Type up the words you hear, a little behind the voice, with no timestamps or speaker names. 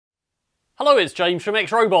Hello, it's James from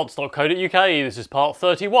XRobots.co.uk. This is part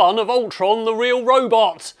 31 of Ultron, the Real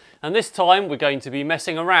Robot. And this time we're going to be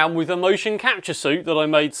messing around with a motion capture suit that I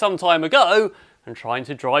made some time ago and trying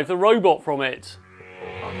to drive the robot from it.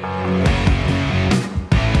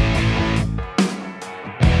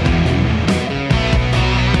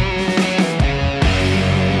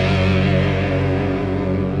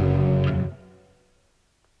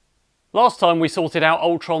 Last time we sorted out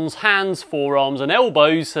Ultron's hands, forearms and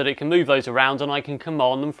elbows so that it can move those around and I can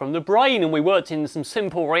command them from the brain, and we worked in some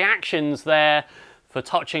simple reactions there for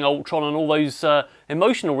touching Ultron and all those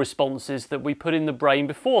emotional responses that we put in the brain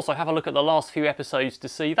before, so have a look at the last few episodes to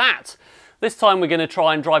see that. This time we're going to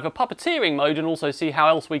try and drive a puppeteering mode and also see how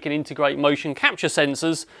else we can integrate motion capture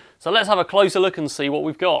sensors, so let's have a closer look and see what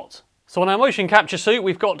we've got. So on our motion capture suit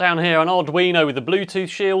we've got down here an Arduino with a Bluetooth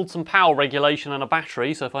shield, some power regulation and a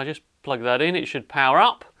battery, so if I just plug that in it should power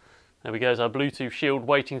up. There we go, there's our Bluetooth shield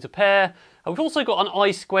waiting to pair. And we've also got an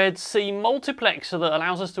I2C multiplexer that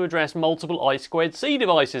allows us to address multiple I2C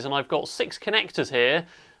devices, and I've got 6 connectors here,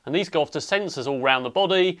 and these go off to sensors all around the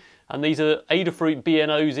body, and these are Adafruit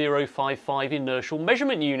BNO055 inertial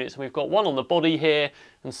measurement units, and we've got one on the body here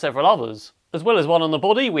and several others. As well as one on the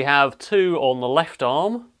body we have 2 on the left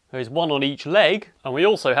arm. There is 1 on each leg, and we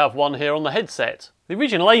also have 1 here on the headset. The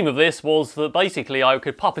original aim of this was that basically I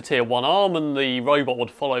could puppeteer one arm and the robot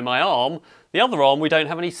would follow my arm. The other arm we don't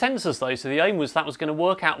have any sensors though, so the aim was that was going to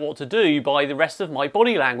work out what to do by the rest of my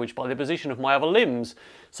body language, by the position of my other limbs.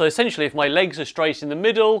 So essentially if my legs are straight in the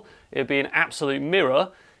middle, it would be an absolute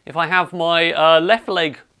mirror. If I have my left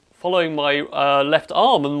leg following my left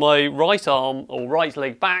arm and my right arm or right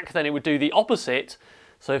leg back, then it would do the opposite.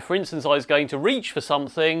 So for instance, I was going to reach for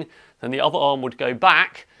something, then the other arm would go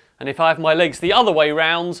back, and if I have my legs the other way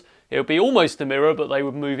round, it would be almost a mirror, but they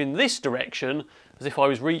would move in this direction, as if I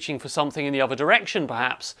was reaching for something in the other direction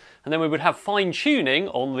perhaps. And then we would have fine tuning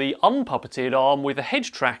on the unpuppeteered arm with the head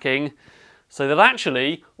tracking, so that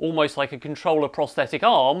actually, almost like a controller prosthetic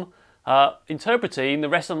arm, interpreting the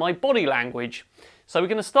rest of my body language. So we're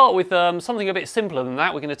going to start with something a bit simpler than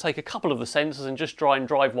that. We're going to take a couple of the sensors and just try and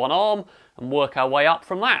drive one arm and work our way up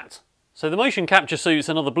from that. So the motion capture suit's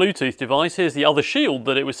another Bluetooth device. Here's the other shield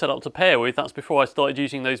that it was set up to pair with. That's before I started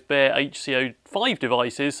using those bare HC05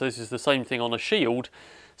 devices, so this is the same thing on a shield.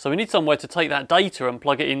 So we need somewhere to take that data and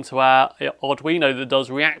plug it into our Arduino that does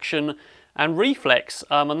reaction and reflex,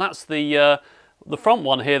 and that's the front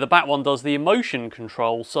one here. The back one does the emotion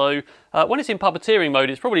control. So when it's in puppeteering mode,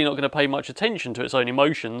 it's probably not going to pay much attention to its own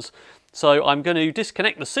emotions. So I'm going to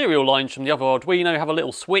disconnect the serial lines from the other Arduino, have a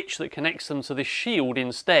little switch that connects them to this shield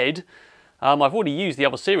instead. I've already used the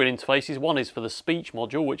other serial interfaces. One is for the speech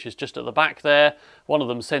module, which is just at the back there. One of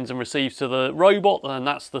them sends and receives to the robot, and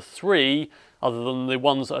that's the 3, other than the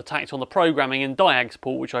ones that are tacked on the programming and diags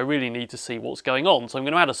port, which I really need to see what's going on. So I'm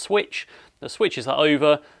going to add a switch that switches that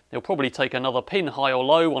over. It'll probably take another pin high or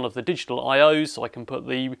low, one of the digital IOs, so I can put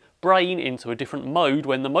the brain into a different mode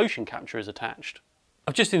when the motion capture is attached.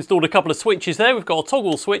 I've just installed a couple of switches there. We've got a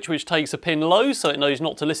toggle switch which takes a pin low so it knows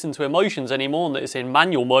not to listen to emotions anymore and that it's in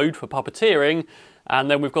manual mode for puppeteering. And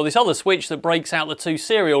then we've got this other switch that breaks out the 2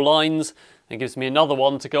 serial lines and gives me another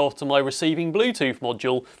one to go off to my receiving Bluetooth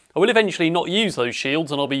module. I will eventually not use those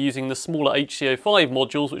shields and I'll be using the smaller HC05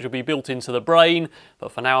 modules which will be built into the brain,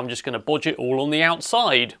 but for now I'm just going to bodge it all on the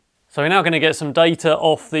outside. So we're now going to get some data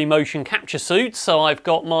off the motion capture suit. So I've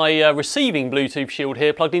got my receiving Bluetooth shield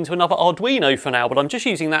here plugged into another Arduino for now, but I'm just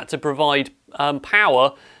using that to provide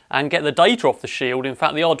power and get the data off the shield. In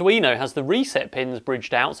fact, the Arduino has the reset pins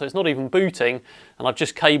bridged out, so it's not even booting, and I've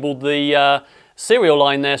just cabled the serial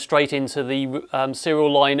line there straight into the serial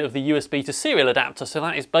line of the USB to serial adapter. So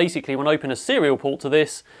that is basically, when I open a serial port to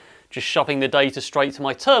this, just shoving the data straight to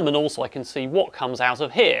my terminal so I can see what comes out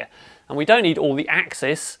of here. And we don't need all the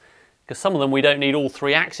axis, because some of them we don't need all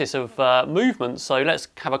 3 axes of movement, so let's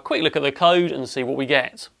have a quick look at the code and see what we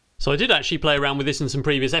get. So I did actually play around with this in some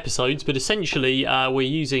previous episodes, but essentially we're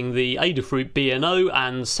using the Adafruit BNO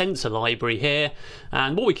and sensor library here,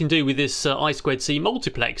 and what we can do with this I2C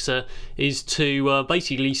multiplexer is to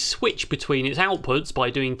basically switch between its outputs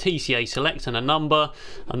by doing TCA select and a number,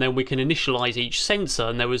 and then we can initialize each sensor.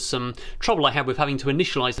 And there was some trouble I had with having to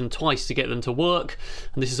initialize them twice to get them to work,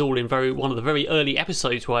 and this is all in one of the very early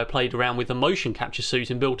episodes where I played around with the motion capture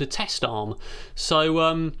suit and built a test arm.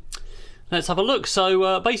 So let's have a look.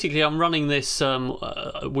 So basically I'm running this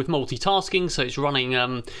with multitasking, so it's running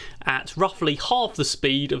at roughly half the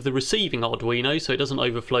speed of the receiving Arduino, so it doesn't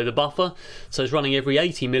overflow the buffer. So it's running every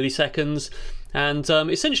 80 milliseconds. And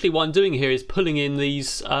essentially what I'm doing here is pulling in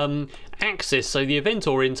these axis. So the event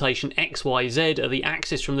orientation X, Y, Z are the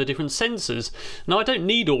axis from the different sensors. Now I don't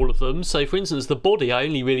need all of them. So for instance, the body, I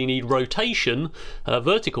only really need rotation,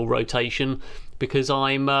 vertical rotation, because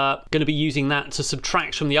I'm going to be using that to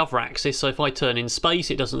subtract from the other axis. So if I turn in space,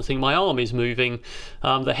 it doesn't think my arm is moving.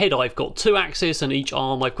 The head, I've got 2 axes, and each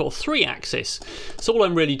arm I've got 3 axes. So all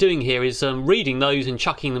I'm really doing here is reading those and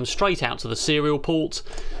chucking them straight out to the serial port.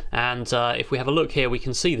 And if we have a look here, we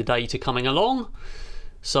can see the data coming along.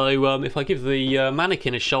 So if I give the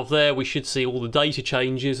mannequin a shove there, we should see all the data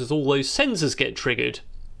changes as all those sensors get triggered.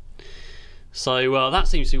 So that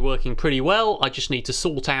seems to be working pretty well. I just need to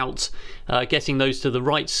sort out getting those to the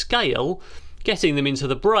right scale, getting them into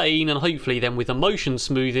the brain, and hopefully then with the motion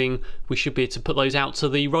smoothing we should be able to put those out to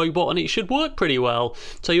the robot and it should work pretty well.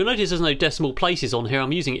 So you'll notice there's no decimal places on here.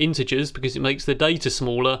 I'm using integers because it makes the data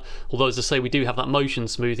smaller, although as I say we do have that motion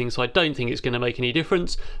smoothing, so I don't think it's going to make any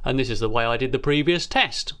difference, and this is the way I did the previous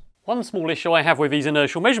test. One small issue I have with these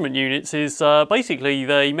inertial measurement units is basically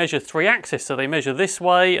they measure 3 axes, so they measure this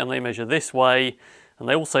way and they measure this way, and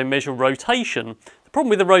they also measure rotation. The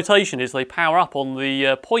problem with the rotation is they power up on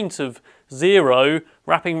the point of 0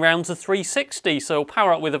 wrapping round to 360, so it'll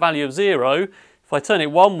power up with a value of 0. If I turn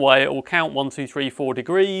it one way it will count 1, 2, 3, 4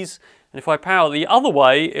 degrees, and if I power the other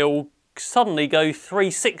way it will suddenly go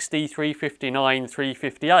 360, 359,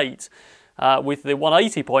 358, with the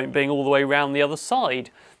 180 point being all the way around the other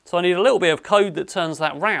side. So I need a little bit of code that turns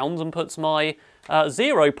that round and puts my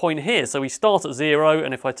 0 point here. So we start at 0,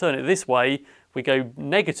 and if I turn it this way, we go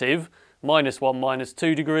negative, -1,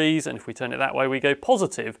 -2 degrees, and if we turn it that way, we go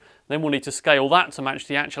positive. Then we'll need to scale that to match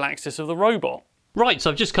the actual axis of the robot. Right, so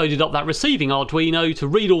I've just coded up that receiving Arduino to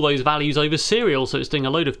read all those values over serial, so it's doing a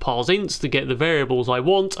load of parse_ints to get the variables I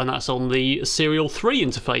want, and that's on the serial 3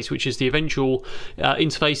 interface, which is the eventual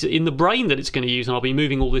interface in the brain that it's going to use, and I'll be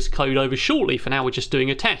moving all this code over shortly. For now we're just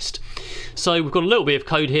doing a test. So we've got a little bit of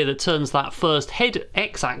code here that turns that first head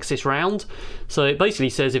x-axis round. So it basically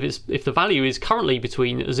says if the value is currently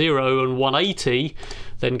between 0 and 180,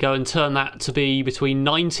 then go and turn that to be between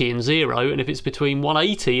 90 and 0, and if it's between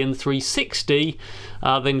 180 and 360,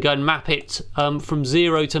 then go and map it from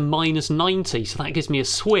 0 to -90. So that gives me a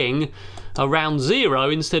swing around 0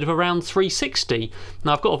 instead of around 360.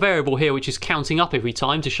 Now I've got a variable here which is counting up every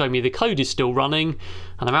time to show me the code is still running,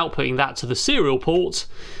 and I'm outputting that to the serial port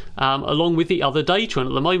along with the other data. And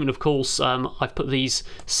at the moment, of course, I've put these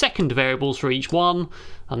second variables for each one,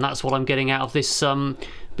 and that's what I'm getting out of this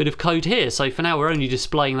bit of code here. So for now we're only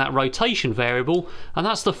displaying that rotation variable, and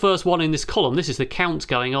that's the first one in this column. This is the count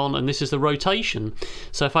going on, and this is the rotation.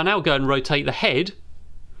 So if I now go and rotate the head,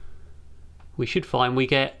 we should find we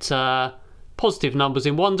get positive numbers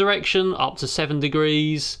in one direction up to 7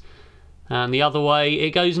 degrees, and the other way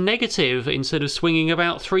it goes negative instead of swinging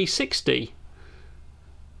about 360.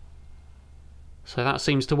 So that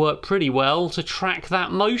seems to work pretty well to track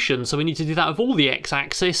that motion. So we need to do that with all the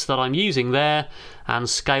x-axis that I'm using there and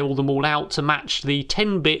scale them all out to match the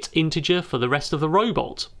 10-bit integer for the rest of the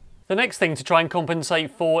robot. The next thing to try and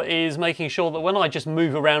compensate for is making sure that when I just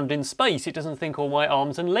move around in space, it doesn't think all my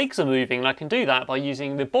arms and legs are moving. And I can do that by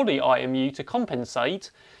using the body IMU to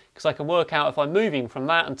compensate, because I can work out if I'm moving from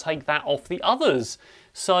that and take that off the others.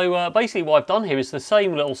 So basically what I've done here is the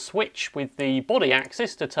same little switch with the body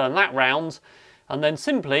axis to turn that round, and then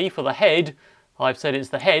simply for the head, I've said it's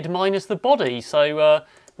the head minus the body. So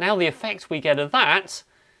now the effect we get of that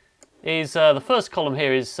is the first column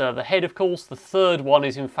here is the head, of course. The third one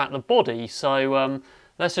is in fact the body. So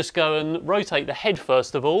let's just go and rotate the head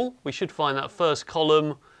first of all. We should find that first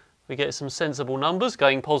column, we get some sensible numbers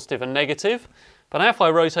going positive and negative. But now if I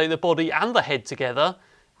rotate the body and the head together,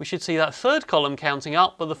 we should see that third column counting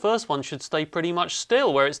up, but the first one should stay pretty much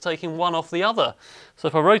still, where it's taking one off the other. So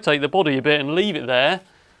if I rotate the body a bit and leave it there,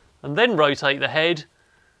 and then rotate the head,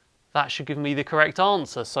 that should give me the correct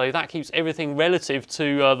answer. So that keeps everything relative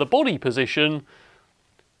to the body position,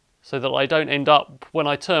 so that I don't end up, when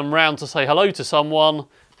I turn round to say hello to someone,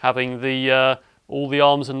 having the all the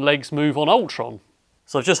arms and legs move on Ultron.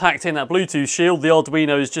 So I've just hacked in that Bluetooth shield. The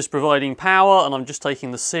Arduino is just providing power, and I'm just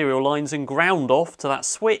taking the serial lines and ground off to that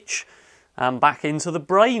switch and back into the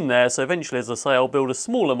brain there. So eventually, as I say, I'll build a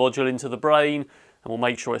smaller module into the brain, and we'll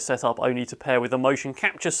make sure it's set up only to pair with the motion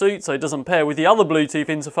capture suit, so it doesn't pair with the other Bluetooth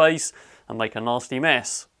interface and make a nasty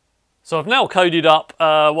mess. So I've now coded up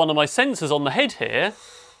one of my sensors on the head here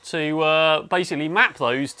to basically map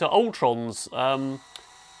those to Ultron's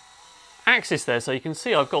axis there. So you can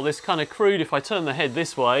see I've got this kind of crude, if I turn the head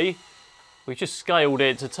this way, we've just scaled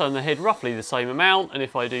it to turn the head roughly the same amount, and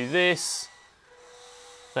if I do this,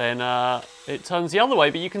 then it turns the other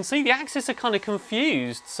way. But you can see the axes are kind of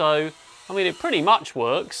confused, so I mean it pretty much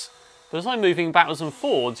works. But as I'm moving backwards and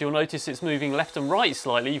forwards, you'll notice it's moving left and right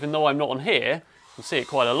slightly, even though I'm not on here. You can see it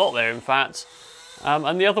quite a lot there, in fact.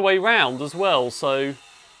 And the other way round as well, so you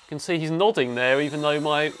can see he's nodding there, even though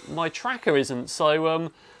my tracker isn't.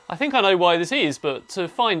 So I think I know why this is, but to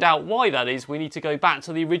find out why that is, we need to go back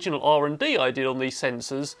to the original R&D I did on these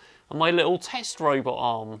sensors and my little test robot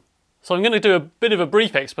arm. So I'm going to do a bit of a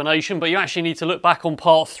brief explanation, but you actually need to look back on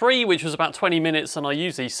part 3, which was about 20 minutes, and I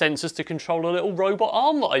used these sensors to control a little robot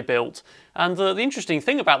arm that I built. And the interesting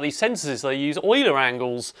thing about these sensors is they use Euler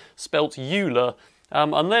angles, spelt Euler,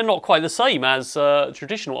 and they're not quite the same as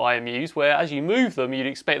traditional IMUs, where as you move them, you'd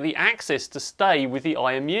expect the axis to stay with the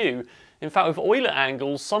IMU. In fact, with Euler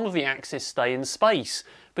angles, some of the axes stay in space,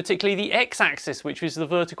 particularly the x-axis, which is the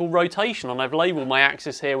vertical rotation, and I've labelled my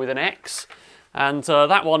axis here with an X. And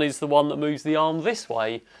that one is the one that moves the arm this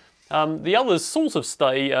way. The others sort of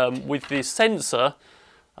stay with this sensor,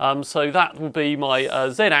 so that will be my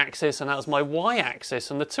Z-axis and that's my Y-axis.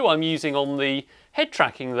 And the two I'm using on the head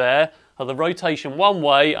tracking there are the rotation one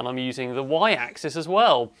way, and I'm using the Y-axis as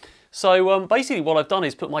well. So basically what I've done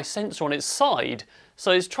is put my sensor on its side,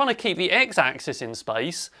 so it's trying to keep the X-axis in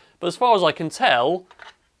space, but as far as I can tell,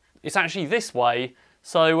 it's actually this way.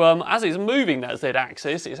 So as it's moving that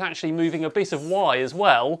Z-axis, it's actually moving a bit of Y as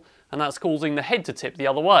well, and that's causing the head to tip the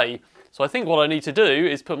other way. So I think what I need to do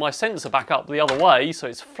is put my sensor back up the other way so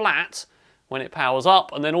it's flat when it powers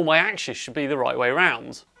up, and then all my axes should be the right way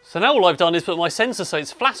around. So now all I've done is put my sensor so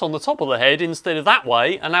it's flat on the top of the head instead of that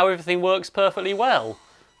way, and now everything works perfectly well.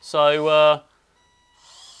 So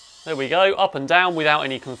there we go, up and down without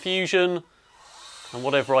any confusion, and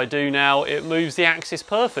whatever I do now, it moves the axis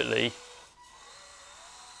perfectly.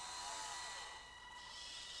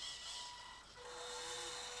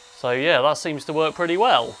 So yeah, that seems to work pretty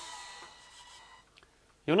well.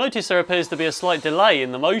 You'll notice there appears to be a slight delay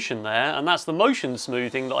in the motion there, and that's the motion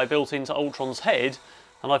smoothing that I built into Ultron's head,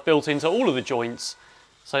 and I've built into all of the joints.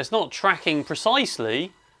 So it's not tracking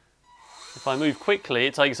precisely. If I move quickly,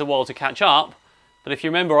 it takes a while to catch up. But if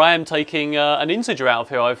you remember, I am taking an integer out of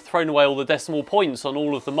here. I've thrown away all the decimal points on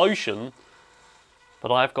all of the motion,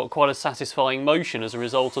 but I've got quite a satisfying motion as a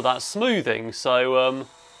result of that smoothing. So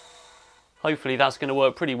hopefully that's going to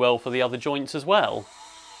work pretty well for the other joints as well.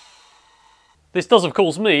 This does of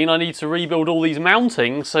course mean I need to rebuild all these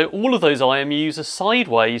mountings, so all of those IMUs are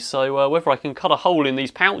sideways, so whether I can cut a hole in these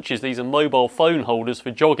pouches, these are mobile phone holders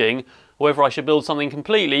for jogging, or whether I should build something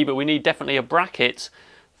completely, but we need definitely a bracket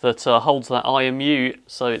that holds that IMU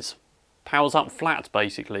so it powers up flat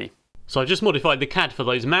basically. So I've just modified the CAD for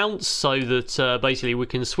those mounts so that basically we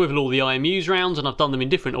can swivel all the IMUs round, and I've done them in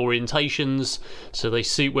different orientations so they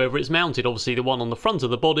suit wherever it's mounted. Obviously the one on the front of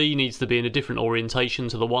the body needs to be in a different orientation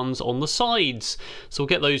to the ones on the sides. So we'll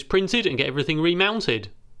get those printed and get everything remounted.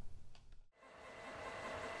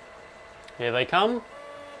 Here they come.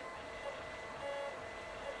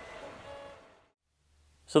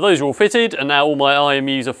 So those are all fitted, and now all my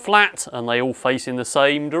IMUs are flat and they all face in the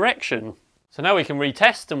same direction. So now we can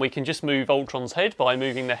retest, and we can just move Ultron's head by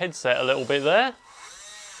moving the headset a little bit there.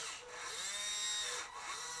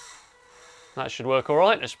 That should work all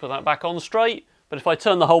right. Let's put that back on straight. But if I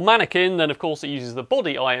turn the whole mannequin, then of course it uses the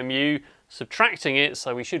body IMU, subtracting it,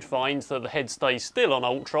 so we should find that the head stays still on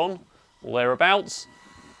Ultron, or thereabouts,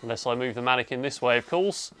 unless I move the mannequin this way of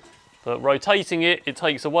course. But rotating it, it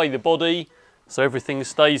takes away the body, so everything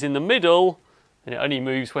stays in the middle, and it only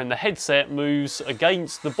moves when the headset moves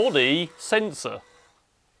against the body sensor.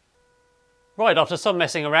 Right, after some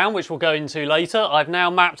messing around, which we'll go into later, I've now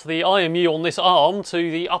mapped the IMU on this arm to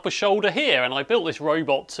the upper shoulder here, and I built this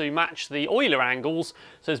robot to match the Euler angles,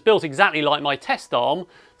 so it's built exactly like my test arm.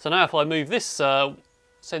 So now if I move this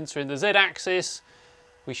sensor in the Z-axis,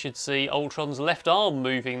 we should see Ultron's left arm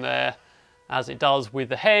moving there, as it does with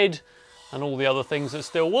the head and all the other things that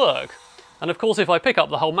still work. And of course if I pick up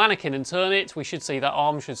the whole mannequin and turn it, we should see that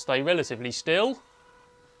arm should stay relatively still.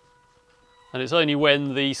 And it's only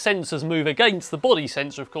when the sensors move against the body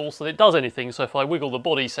sensor, of course, that it does anything. So if I wiggle the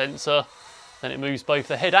body sensor, then it moves both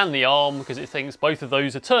the head and the arm because it thinks both of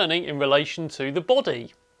those are turning in relation to the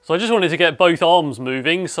body. So I just wanted to get both arms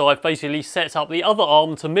moving, so I've basically set up the other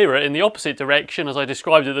arm to mirror in the opposite direction, as I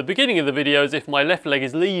described at the beginning of the video, as if my left leg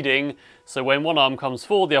is leading. So when one arm comes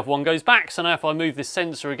forward, the other one goes back. So now if I move this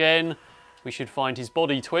sensor again, we should find his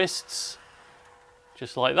body twists,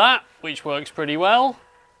 just like that, which works pretty well.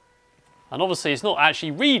 And obviously it's not actually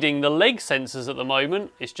reading the leg sensors at the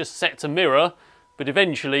moment, it's just set to mirror, but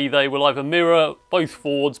eventually they will either mirror both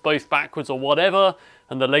forwards, both backwards or whatever,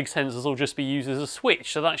 and the leg sensors will just be used as a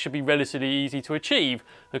switch, so that should be relatively easy to achieve.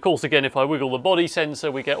 And of course again, if I wiggle the body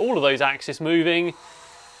sensor, we get all of those axes moving,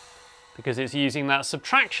 because it's using that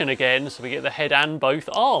subtraction again, so we get the head and both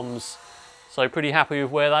arms. So pretty happy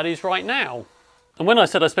with where that is right now. And when I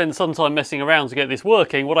said I spent some time messing around to get this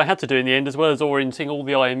working, what I had to do in the end, as well as orienting all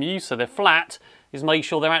the IMUs so they're flat, is make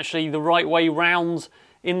sure they're actually the right way round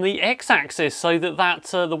in the x-axis, so that,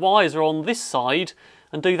 the wires are on this side,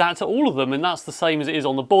 and do that to all of them, and that's the same as it is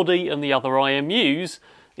on the body and the other IMUs,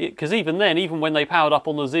 because even then, even when they powered up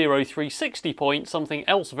on the 0360 point, something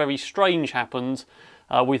else very strange happened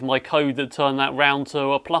with my code that turned that round to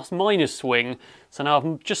a plus-minus swing. So now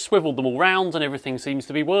I've just swiveled them all round and everything seems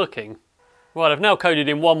to be working. Right, I've now coded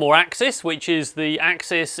in one more axis, which is the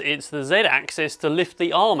axis, it's the Z-axis to lift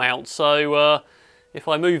the arm out. So if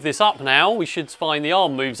I move this up now, we should find the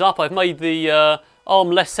arm moves up. I've made the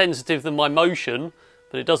arm less sensitive than my motion,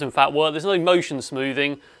 but it does in fact work. There's no motion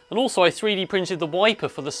smoothing. And also I 3D printed the wiper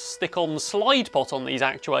for the stick-on slide pot on these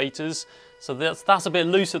actuators. So that's a bit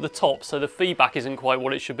loose at the top, so the feedback isn't quite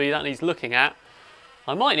what it should be. That needs looking at.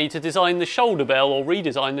 I might need to design the shoulder bell, or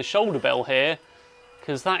redesign the shoulder bell here,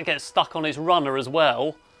 because that gets stuck on its runner as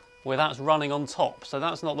well, where that's running on top. So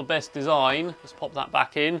that's not the best design. Let's pop that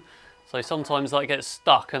back in. So sometimes that gets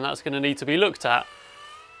stuck and that's going to need to be looked at.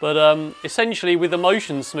 But essentially with the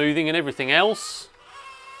motion smoothing and everything else,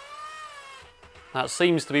 that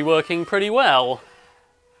seems to be working pretty well.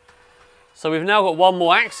 So we've now got one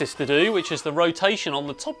more axis to do, which is the rotation on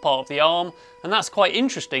the top part of the arm, and that's quite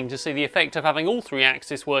interesting to see the effect of having all three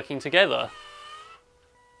axes working together.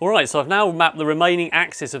 Alright, so I've now mapped the remaining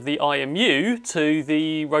axis of the IMU to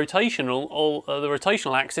the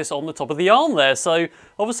rotational axis on the top of the arm there. So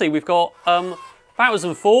obviously we've got backwards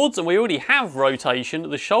and forwards, and we already have rotation at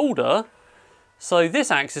the shoulder. So this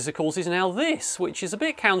axis, of course, is now this, which is a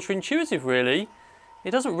bit counterintuitive, really. It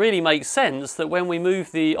doesn't really make sense that when we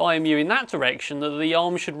move the IMU in that direction that the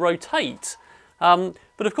arm should rotate.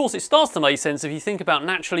 But of course it starts to make sense if you think about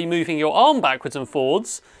naturally moving your arm backwards and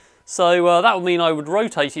forwards. So that would mean I would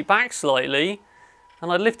rotate it back slightly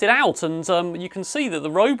and I'd lift it out, and you can see that the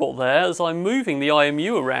robot there, as I'm moving the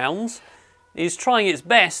IMU around, is trying its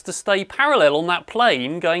best to stay parallel on that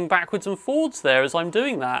plane, going backwards and forwards there as I'm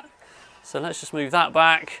doing that. So let's just move that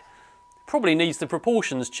back. Probably needs the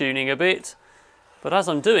proportions tuning a bit. But as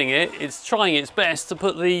I'm doing it, it's trying its best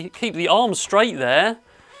to keep the arm straight there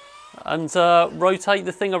and rotate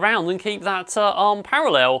the thing around and keep that arm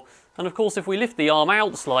parallel. And of course, if we lift the arm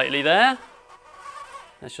out slightly there,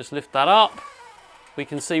 let's just lift that up, we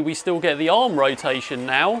can see we still get the arm rotation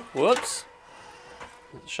now. Whoops.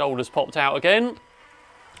 Shoulders popped out again.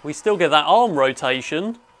 We still get that arm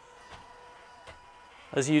rotation,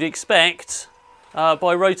 as you'd expect,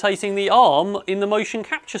 by rotating the arm in the motion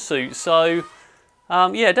capture suit. So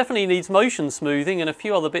yeah, definitely needs motion smoothing and a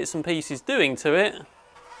few other bits and pieces doing to it.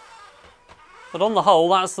 But on the whole,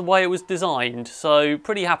 that's the way it was designed. So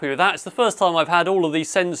pretty happy with that. It's the first time I've had all of these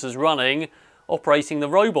sensors running, operating the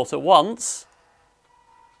robot at once.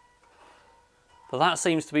 But that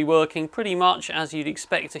seems to be working pretty much as you'd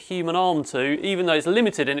expect a human arm to, even though it's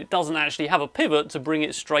limited and it doesn't actually have a pivot to bring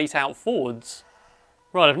it straight out forwards.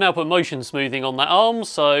 Right, I've now put motion smoothing on that arm,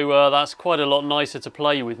 so that's quite a lot nicer to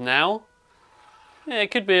play with now. Yeah,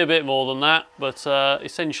 it could be a bit more than that, but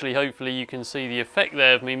essentially, hopefully you can see the effect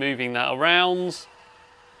there of me moving that around.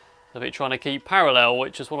 A bit trying to keep parallel,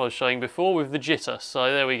 which is what I was showing before with the jitter.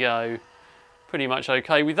 So there we go. Pretty much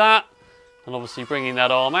okay with that. And obviously bringing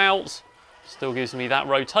that arm out still gives me that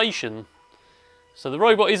rotation. So the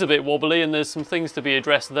robot is a bit wobbly and there's some things to be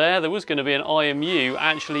addressed there. There was going to be an IMU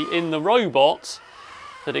actually in the robot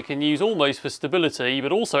that it can use almost for stability,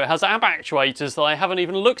 but also it has ab actuators that I haven't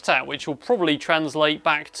even looked at, which will probably translate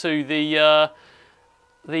back to the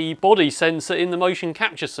body sensor in the motion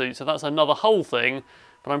capture suit. So that's another whole thing,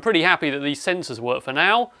 but I'm pretty happy that these sensors work for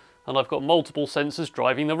now, and I've got multiple sensors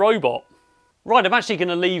driving the robot. Right, I'm actually going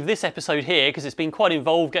to leave this episode here because it's been quite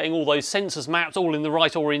involved getting all those sensors mapped all in the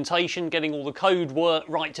right orientation, getting all the code work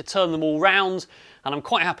right to turn them all round, and I'm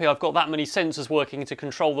quite happy I've got that many sensors working to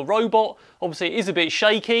control the robot. Obviously it is a bit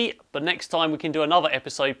shaky, but next time we can do another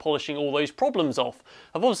episode polishing all those problems off.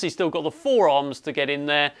 I've obviously still got the forearms to get in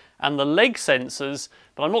there and the leg sensors,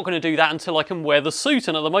 but I'm not going to do that until I can wear the suit,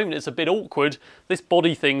 and at the moment it's a bit awkward. This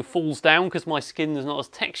body thing falls down because my skin is not as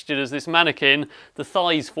textured as this mannequin. The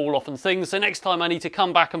thighs fall off and things, so next time I need to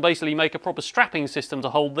come back and basically make a proper strapping system to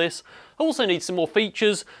hold this. I also need some more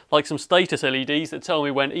features, like some status LEDs that tell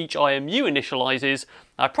me when each IMU initializes,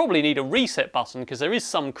 I probably need a reset button because there is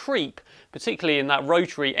some creep, particularly in that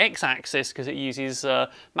rotary x-axis, because it uses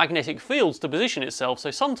magnetic fields to position itself.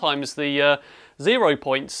 So sometimes the 0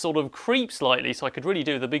 point sort of creeps slightly, so I could really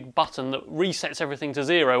do the big button that resets everything to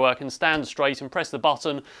 0, where I can stand straight and press the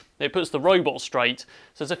button, it puts the robot straight.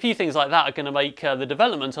 So there's a few things like that are going to make the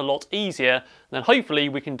development a lot easier. And then hopefully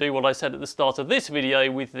we can do what I said at the start of this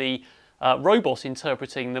video with the robot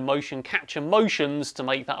interpreting the motion capture motions to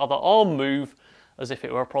make that other arm move as if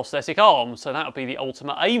it were a prosthetic arm. So that would be the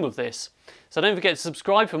ultimate aim of this. So don't forget to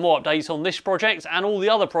subscribe for more updates on this project and all the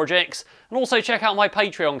other projects, and also check out my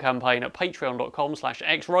Patreon campaign at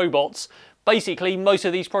patreon.com/XRobots. Basically, most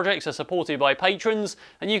of these projects are supported by patrons,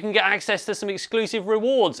 and you can get access to some exclusive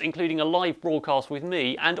rewards, including a live broadcast with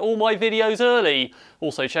me and all my videos early.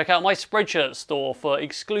 Also check out my Spreadshirt store for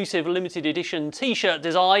exclusive limited edition t-shirt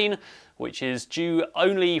design, which is due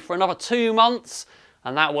only for another 2 months,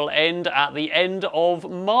 and that will end at the end of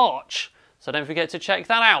March. So don't forget to check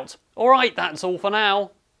that out. Alright, that's all for now.